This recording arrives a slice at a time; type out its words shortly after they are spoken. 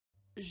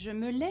Je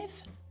me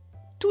lève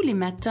tous les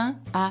matins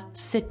à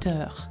 7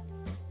 heures.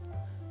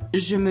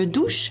 Je me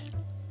douche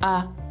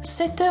à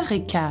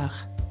 7h15.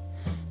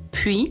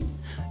 Puis,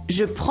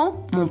 je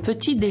prends mon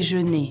petit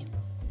déjeuner.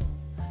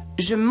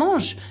 Je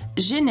mange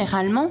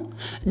généralement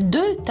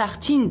 2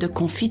 tartines de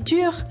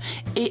confiture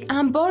et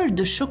un bol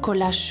de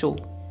chocolat chaud.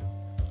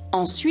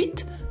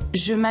 Ensuite,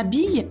 je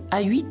m'habille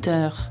à 8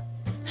 heures.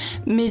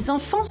 Mes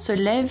enfants se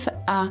lèvent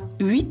à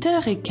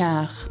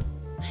 8h15.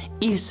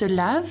 Ils se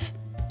lavent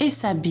et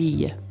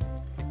s'habillent.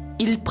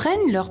 Ils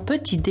prennent leur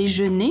petit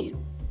déjeuner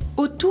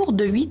autour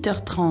de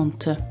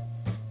 8h30.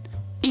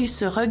 Ils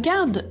se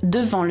regardent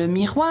devant le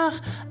miroir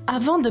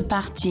avant de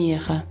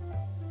partir.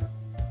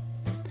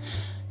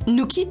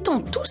 Nous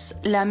quittons tous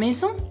la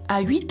maison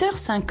à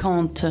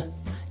 8h50,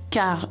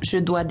 car je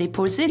dois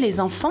déposer les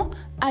enfants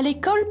à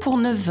l'école pour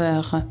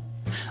 9h.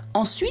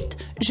 Ensuite,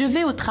 je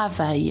vais au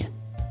travail.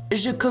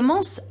 Je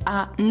commence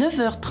à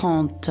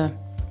 9h30.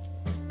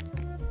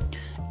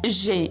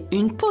 J'ai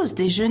une pause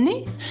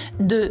déjeuner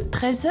de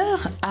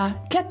 13h à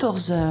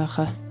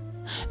 14h.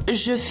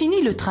 Je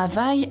finis le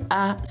travail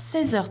à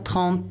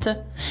 16h30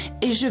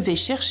 et je vais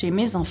chercher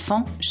mes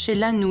enfants chez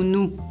la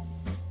nounou.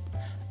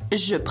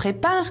 Je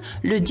prépare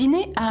le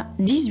dîner à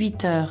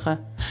 18h,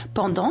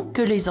 pendant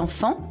que les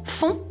enfants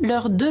font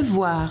leurs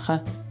devoirs.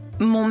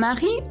 Mon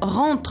mari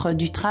rentre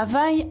du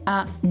travail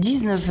à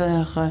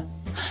 19h.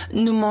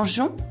 Nous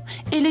mangeons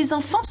et les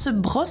enfants se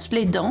brossent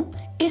les dents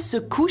et se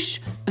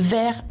couchent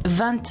vers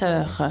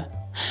 20h.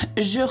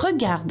 Je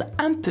regarde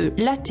un peu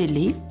la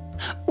télé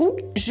ou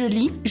je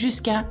lis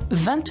jusqu'à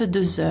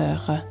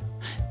 22h.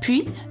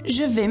 Puis,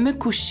 je vais me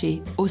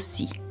coucher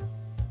aussi.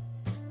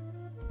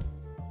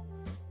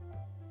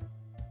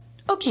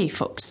 Okay,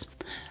 folks,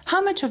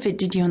 how much of it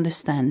did you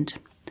understand?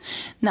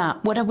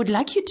 Now, what I would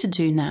like you to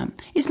do now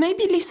is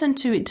maybe listen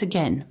to it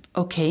again,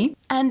 okay?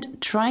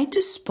 And try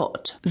to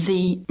spot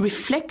the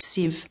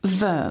reflexive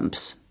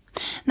verbs.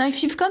 Now,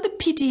 if you've got the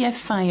PDF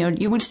file,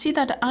 you will see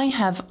that I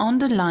have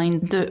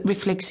underlined the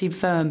reflexive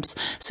verbs.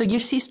 So you'll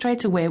see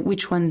straight away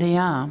which one they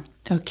are.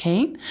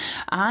 Okay?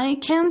 I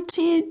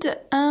counted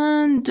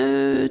 1,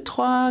 2, 3,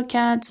 4,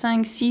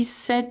 5, 6,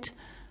 7,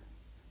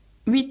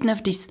 8, 9,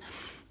 10.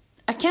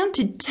 I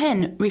counted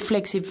 10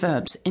 reflexive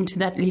verbs into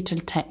that little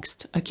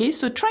text. Okay?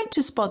 So try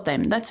to spot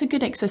them. That's a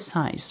good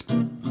exercise.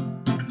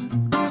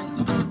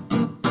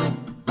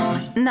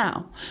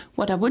 Now,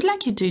 what I would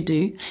like you to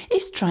do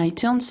is try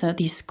to answer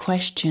these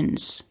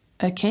questions,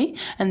 okay?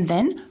 And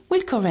then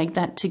we'll correct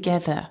that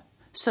together.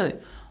 So,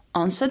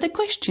 answer the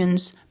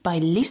questions by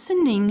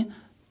listening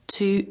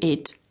to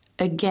it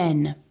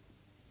again.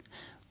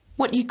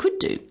 What you could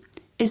do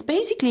is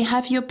basically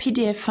have your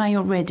PDF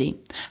file ready,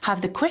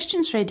 have the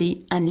questions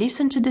ready and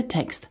listen to the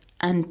text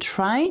and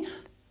try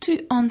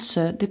to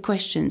answer the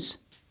questions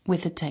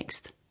with the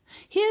text.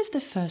 Here's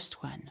the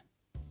first one.